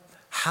know what,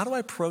 how do I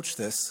approach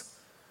this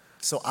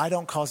so I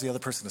don't cause the other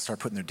person to start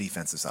putting their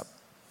defenses up?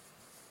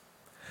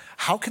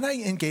 How can I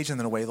engage them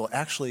in a way that will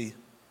actually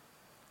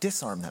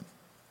disarm them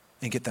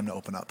and get them to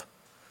open up?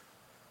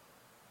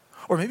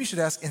 Or maybe you should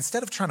ask,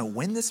 instead of trying to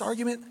win this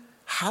argument,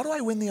 how do I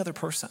win the other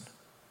person?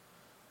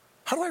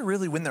 How do I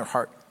really win their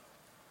heart?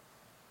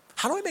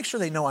 How do I make sure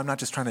they know I'm not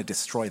just trying to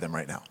destroy them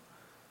right now,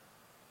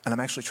 and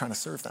I'm actually trying to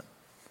serve them?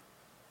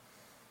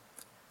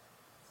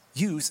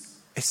 Use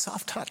a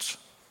soft touch,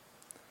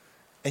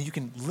 and you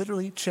can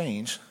literally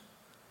change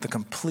the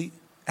complete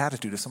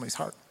attitude of somebody's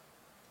heart.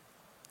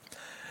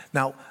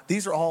 Now,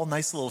 these are all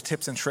nice little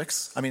tips and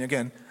tricks. I mean,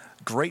 again,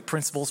 great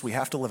principles we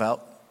have to live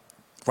out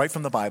right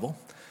from the Bible,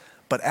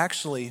 but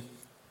actually,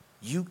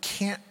 you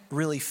can't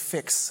really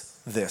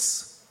fix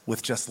this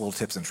with just little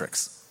tips and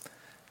tricks.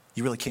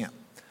 You really can't.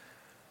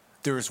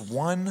 There is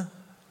one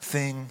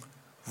thing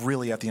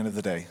really at the end of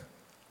the day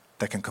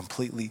that can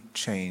completely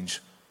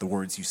change the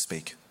words you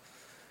speak.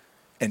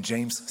 And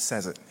James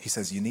says it. He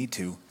says you need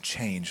to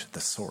change the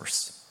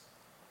source.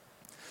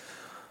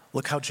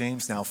 Look how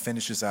James now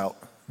finishes out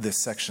this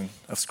section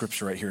of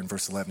scripture right here in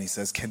verse 11. He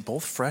says, can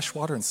both fresh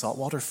water and salt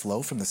water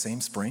flow from the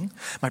same spring?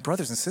 My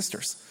brothers and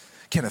sisters,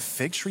 can a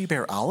fig tree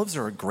bear olives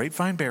or a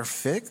grapevine bear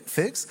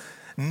figs?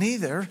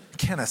 Neither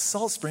can a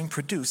salt spring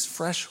produce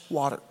fresh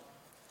water.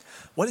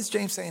 What is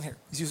James saying here?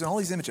 He's using all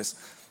these images.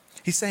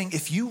 He's saying,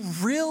 if you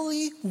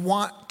really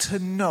want to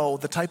know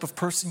the type of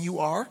person you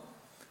are,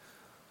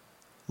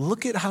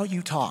 look at how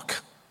you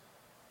talk.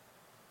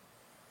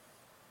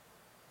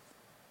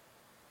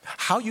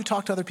 How you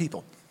talk to other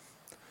people.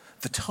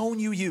 The tone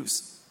you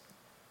use.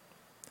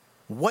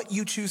 What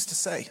you choose to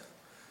say.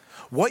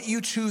 What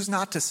you choose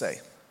not to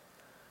say.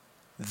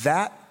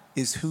 That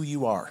is who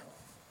you are.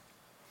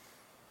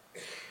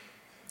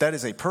 That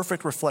is a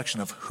perfect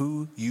reflection of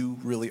who you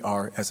really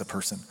are as a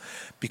person.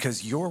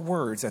 Because your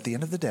words at the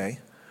end of the day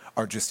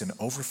are just an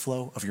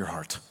overflow of your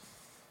heart.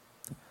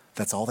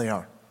 That's all they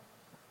are.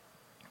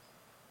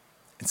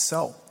 And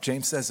so,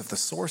 James says if the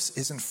source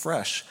isn't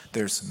fresh,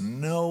 there's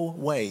no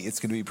way it's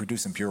going to be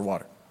producing pure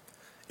water.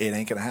 It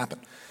ain't going to happen.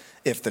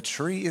 If the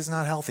tree is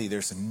not healthy,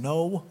 there's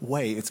no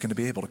way it's going to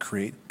be able to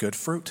create good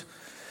fruit.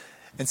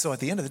 And so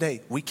at the end of the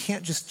day, we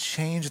can't just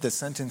change the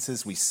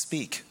sentences we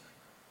speak.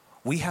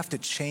 We have to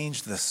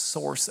change the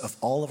source of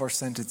all of our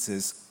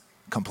sentences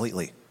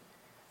completely.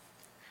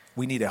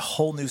 We need a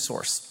whole new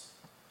source.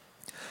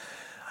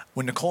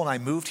 When Nicole and I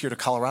moved here to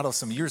Colorado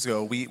some years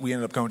ago, we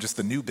ended up going just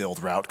the new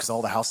build route because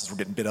all the houses were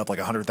getting bid up like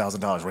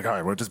 $100,000. We're like, all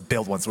right, we'll just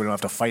build one so we don't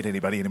have to fight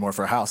anybody anymore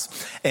for a house.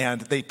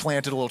 And they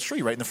planted a little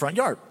tree right in the front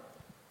yard.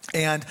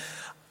 And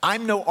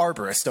I'm no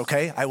arborist,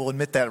 okay? I will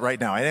admit that right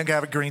now. I didn't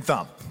have a green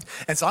thumb.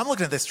 And so I'm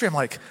looking at this tree, I'm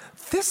like,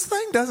 this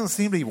thing doesn't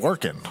seem to be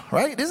working,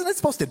 right? Isn't it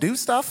supposed to do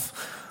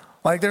stuff?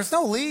 Like, there's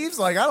no leaves.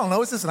 Like, I don't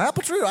know. Is this an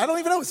apple tree? I don't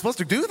even know. It's supposed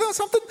to do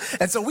something.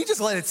 And so we just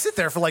let it sit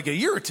there for like a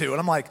year or two. And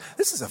I'm like,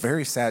 this is a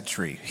very sad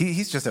tree.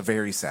 He's just a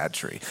very sad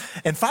tree.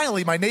 And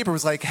finally, my neighbor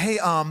was like, hey,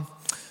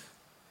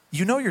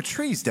 you know your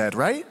tree's dead,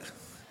 right?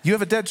 You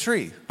have a dead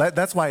tree.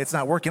 That's why it's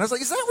not working. I was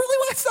like, is that really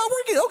why it's not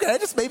working? Okay, I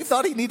just maybe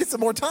thought he needed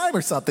some more time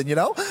or something, you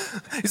know?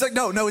 He's like,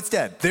 no, it's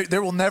dead.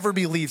 There will never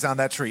be leaves on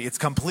that tree. It's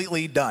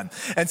completely done.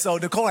 And so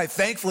Nicole and I,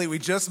 thankfully, we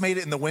just made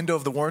it in the window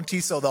of the warranty.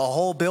 So the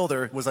whole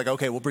builder was like,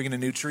 okay, we'll bring in a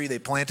new tree. They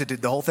planted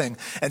it, the whole thing.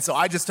 And so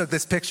I just took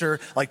this picture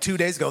like 2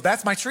 days ago.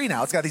 That's my tree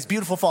now. It's got these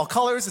beautiful fall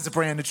colors. It's a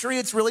brand new tree.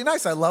 It's really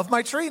nice. I love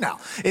my tree now.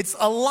 It's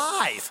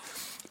alive.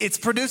 It's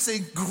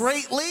producing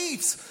great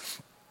leaves.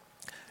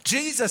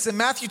 Jesus in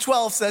Matthew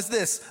 12 says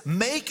this,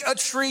 make a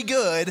tree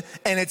good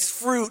and its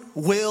fruit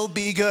will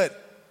be good.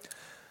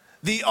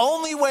 The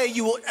only way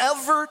you will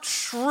ever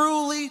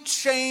truly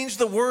change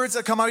the words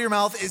that come out of your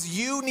mouth is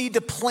you need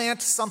to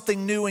plant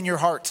something new in your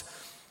heart.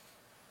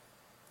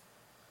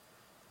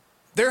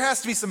 There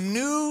has to be some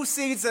new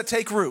seeds that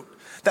take root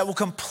that will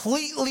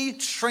completely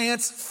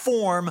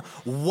transform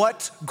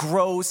what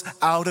grows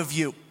out of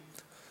you.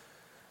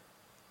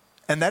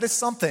 And that is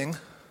something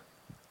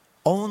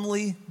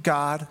only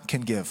God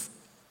can give.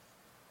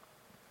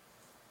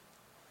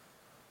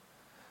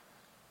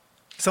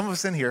 Some of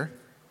us in here,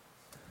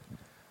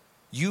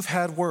 you've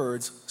had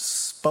words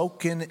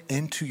spoken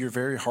into your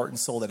very heart and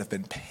soul that have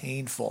been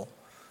painful.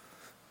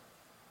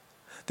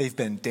 They've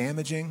been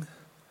damaging.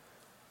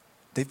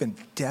 They've been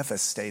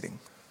devastating.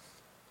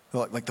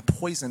 Like the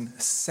poison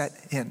set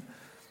in.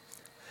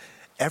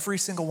 Every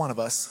single one of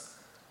us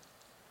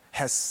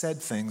has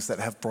said things that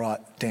have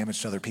brought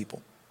damage to other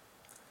people.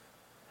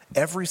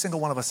 Every single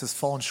one of us has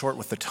fallen short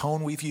with the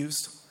tone we've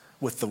used,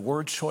 with the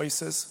word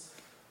choices.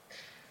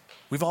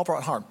 We've all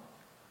brought harm.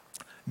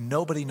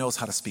 Nobody knows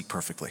how to speak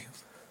perfectly,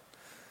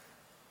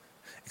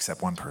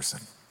 except one person.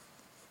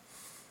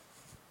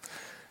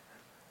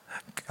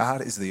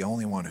 God is the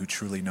only one who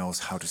truly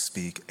knows how to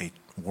speak a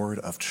word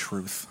of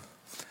truth.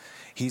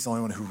 He's the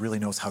only one who really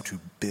knows how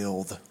to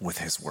build with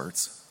his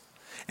words.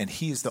 And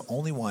he is the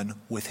only one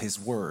with his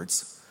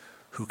words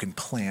who can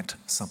plant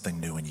something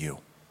new in you.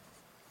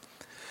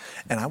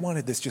 And I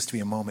wanted this just to be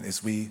a moment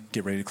as we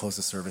get ready to close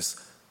the service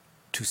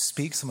to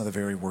speak some of the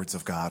very words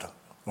of God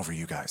over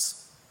you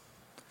guys.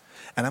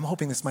 And I'm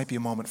hoping this might be a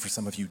moment for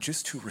some of you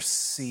just to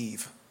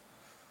receive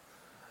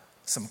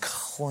some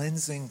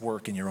cleansing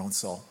work in your own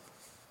soul.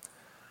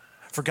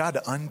 For God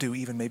to undo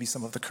even maybe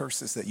some of the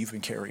curses that you've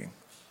been carrying.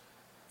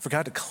 For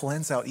God to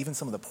cleanse out even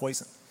some of the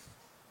poison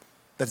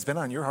that has been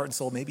on your heart and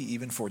soul, maybe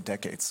even for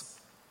decades.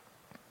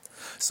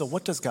 So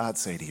what does God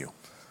say to you?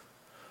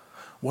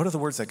 What are the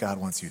words that God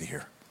wants you to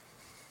hear?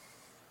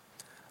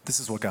 This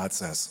is what God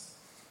says.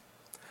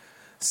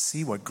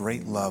 See what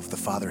great love the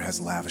Father has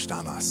lavished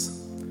on us,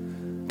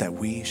 that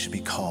we should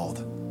be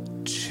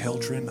called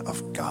children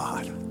of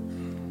God.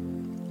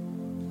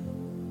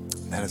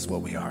 That is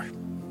what we are.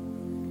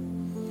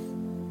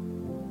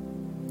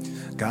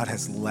 God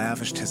has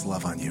lavished his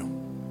love on you.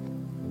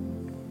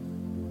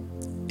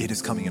 It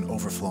is coming in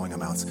overflowing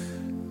amounts.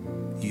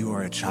 You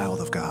are a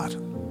child of God.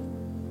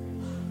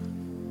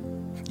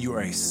 You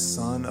are a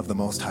son of the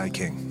Most High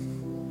King.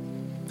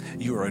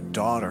 You are a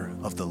daughter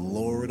of the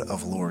Lord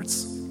of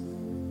Lords.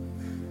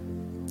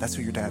 That's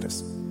who your dad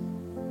is.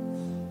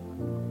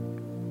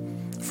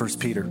 1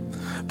 Peter,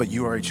 but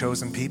you are a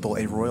chosen people,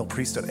 a royal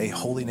priesthood, a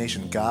holy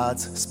nation,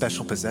 God's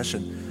special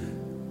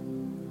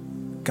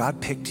possession. God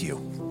picked you.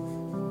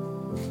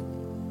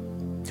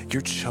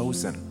 You're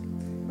chosen.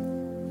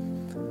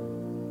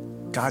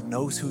 God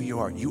knows who you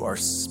are. You are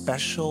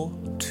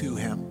special to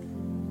him.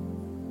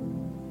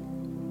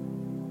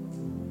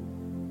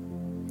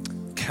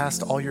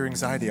 Cast all your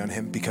anxiety on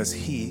him because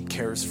he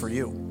cares for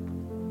you.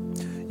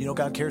 You know,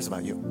 God cares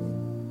about you.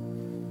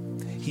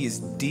 He is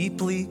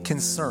deeply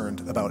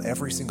concerned about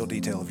every single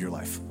detail of your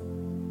life.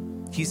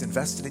 He's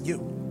invested in you.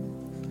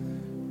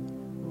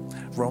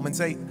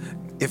 Romans 8,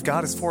 if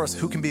God is for us,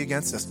 who can be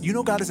against us? You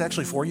know God is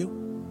actually for you.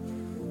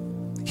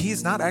 He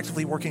is not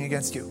actively working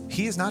against you.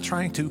 He is not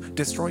trying to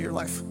destroy your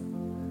life.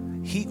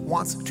 He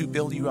wants to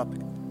build you up.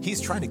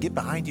 He's trying to get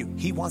behind you.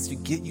 He wants to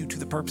get you to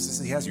the purposes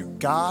that he has you.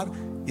 God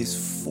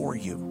is for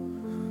you.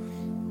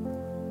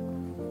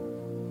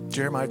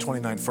 Jeremiah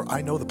 29, for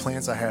I know the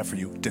plans I have for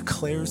you,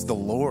 declares the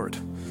Lord.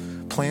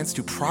 Plans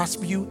to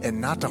prosper you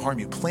and not to harm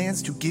you.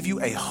 Plans to give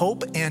you a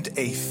hope and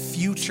a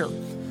future.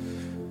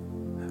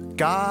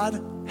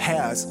 God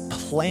has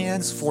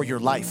plans for your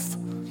life.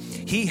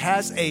 He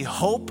has a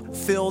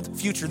hope-filled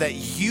future that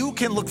you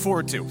can look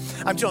forward to.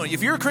 I'm telling you,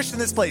 if you're a Christian in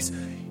this place,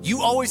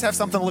 you always have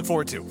something to look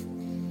forward to.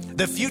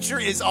 The future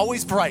is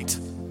always bright.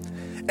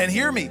 And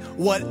hear me,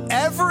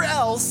 whatever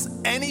else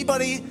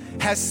anybody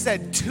has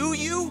said to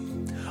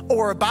you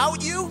or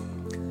about you,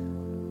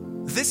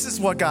 this is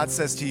what God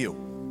says to you.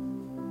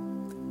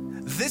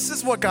 This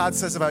is what God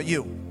says about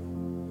you.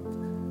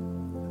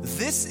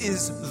 This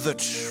is the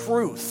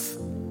truth.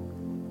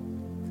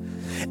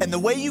 And the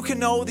way you can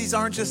know these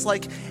aren't just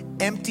like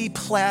empty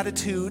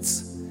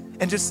platitudes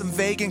and just some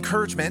vague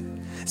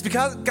encouragement is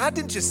because God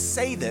didn't just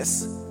say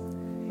this,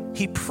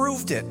 he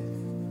proved it.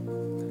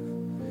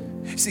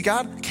 See,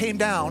 God came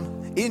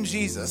down in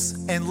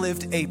Jesus and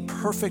lived a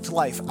perfect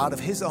life out of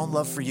his own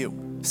love for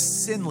you.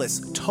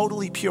 Sinless,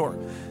 totally pure.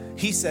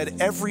 He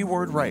said every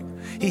word right.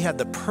 He had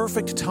the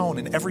perfect tone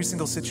in every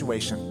single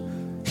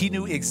situation. He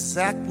knew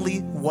exactly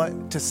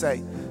what to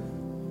say.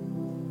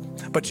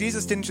 But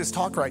Jesus didn't just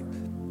talk right.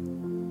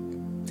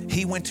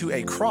 He went to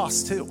a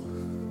cross too.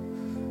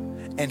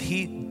 And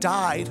he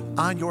died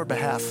on your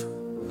behalf.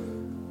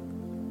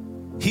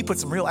 He put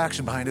some real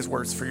action behind his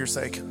words for your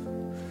sake.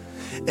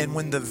 And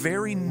when the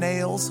very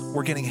nails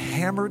were getting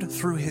hammered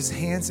through his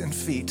hands and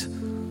feet,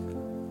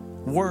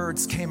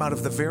 words came out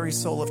of the very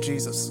soul of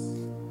Jesus.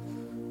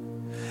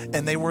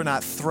 And they were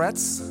not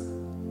threats.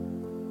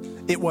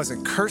 It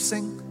wasn't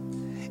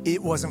cursing.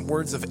 It wasn't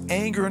words of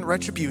anger and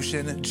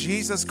retribution.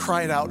 Jesus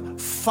cried out,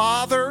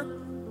 Father,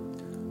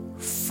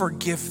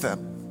 forgive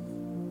them.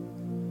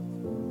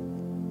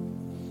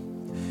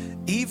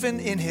 Even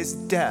in his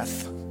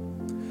death,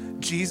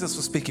 Jesus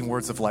was speaking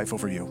words of life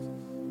over you.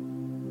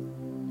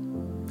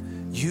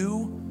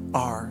 You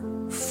are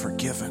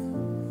forgiven.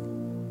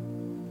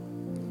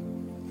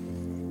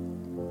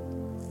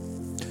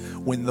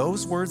 When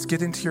those words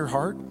get into your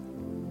heart,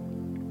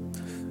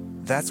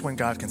 that's when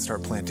God can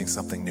start planting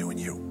something new in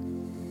you.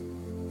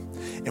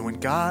 And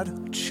when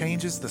God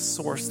changes the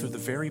source through the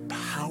very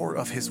power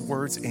of his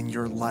words in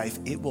your life,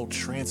 it will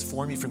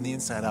transform you from the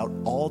inside out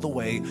all the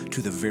way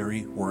to the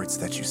very words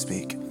that you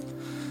speak.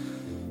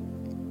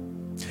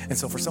 And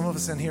so for some of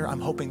us in here,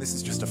 I'm hoping this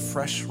is just a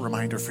fresh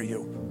reminder for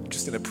you,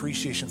 just an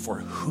appreciation for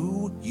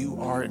who you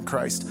are in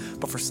Christ.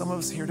 But for some of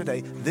us here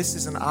today, this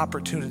is an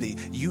opportunity.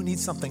 You need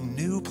something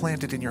new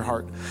planted in your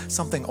heart,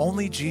 something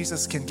only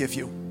Jesus can give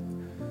you.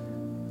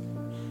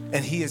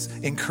 And he is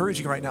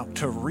encouraging right now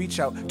to reach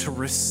out, to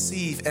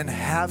receive, and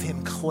have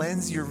him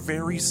cleanse your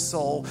very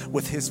soul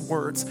with his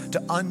words,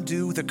 to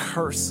undo the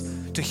curse,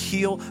 to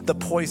heal the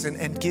poison,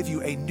 and give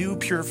you a new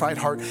purified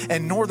heart.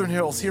 And Northern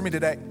Hills, hear me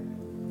today.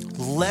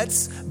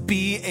 Let's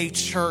be a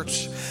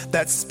church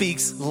that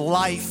speaks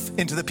life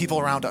into the people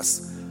around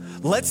us.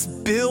 Let's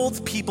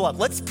build people up.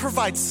 Let's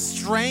provide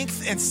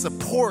strength and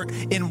support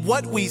in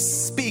what we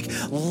speak.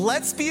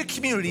 Let's be a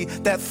community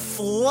that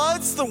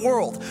floods the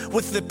world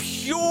with the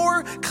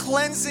pure,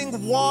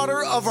 cleansing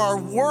water of our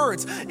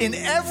words in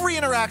every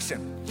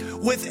interaction,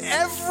 with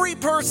every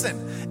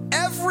person,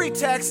 every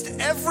text,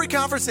 every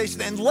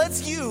conversation. And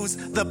let's use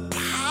the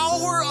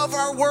power of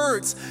our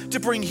words to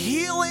bring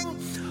healing,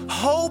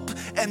 hope,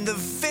 and the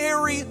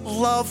very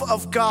love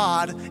of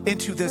God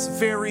into this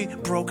very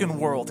broken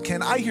world.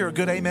 Can I hear a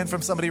good amen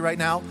from somebody right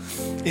now?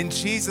 In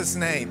Jesus'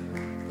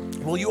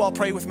 name. Will you all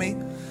pray with me?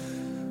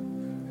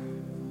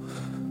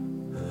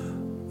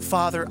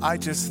 Father, I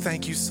just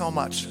thank you so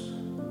much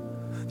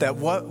that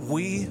what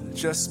we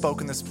just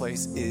spoke in this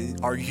place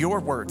are your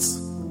words.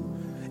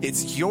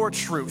 It's your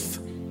truth.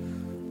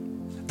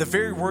 The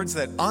very words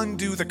that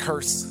undo the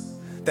curse,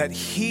 that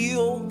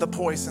heal the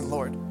poison,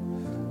 Lord,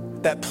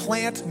 that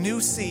plant new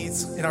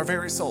seeds in our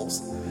very souls.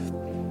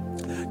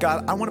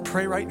 God, I want to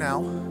pray right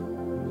now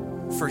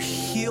for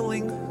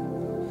healing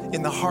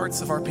in the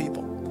hearts of our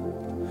people.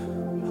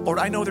 Lord,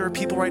 I know there are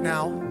people right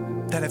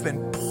now that have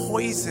been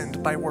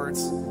poisoned by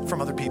words from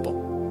other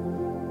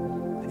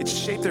people. It's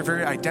shaped their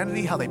very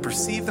identity, how they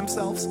perceive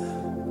themselves.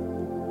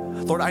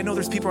 Lord, I know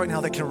there's people right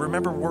now that can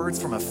remember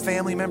words from a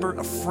family member,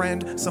 a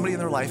friend, somebody in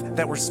their life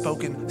that were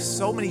spoken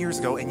so many years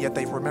ago, and yet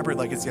they remember it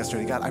like it's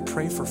yesterday. God, I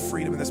pray for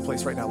freedom in this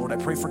place right now. Lord, I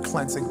pray for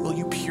cleansing. Will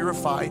you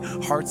purify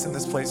hearts in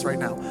this place right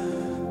now?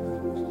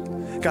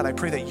 God, I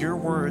pray that your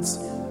words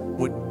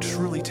would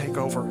truly take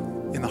over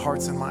in the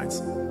hearts and minds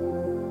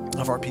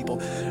of our people.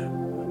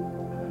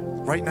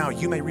 Right now,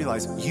 you may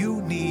realize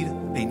you need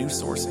a new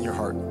source in your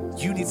heart.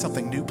 You need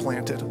something new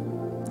planted.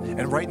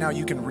 And right now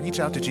you can reach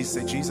out to Jesus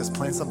and say, Jesus,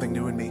 plant something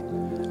new in me.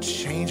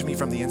 Change me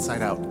from the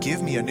inside out.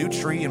 Give me a new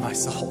tree in my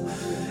soul.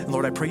 And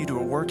Lord, I pray you do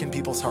a work in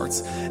people's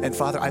hearts. And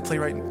Father, I pray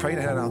right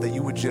now that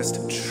you would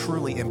just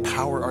truly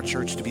empower our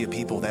church to be a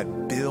people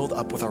that build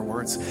up with our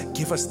words.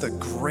 Give us the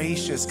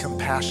gracious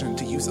compassion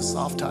to use a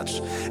soft touch.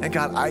 And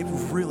God, I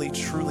really,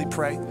 truly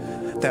pray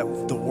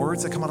that the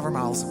words that come out of our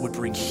mouths would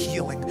bring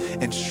healing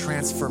and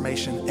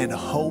transformation and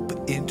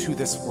hope into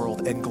this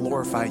world and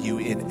glorify you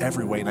in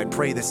every way. And I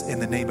pray this in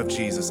the name of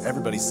Jesus.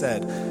 Everybody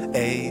said,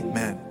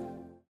 amen.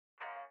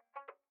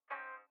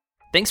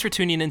 Thanks for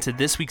tuning into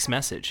this week's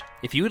message.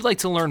 If you would like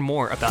to learn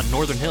more about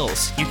Northern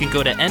Hills, you can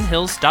go to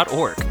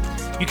nhills.org.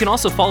 You can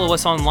also follow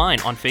us online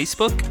on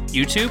Facebook,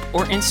 YouTube,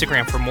 or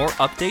Instagram for more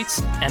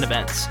updates and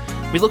events.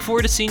 We look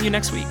forward to seeing you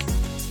next week.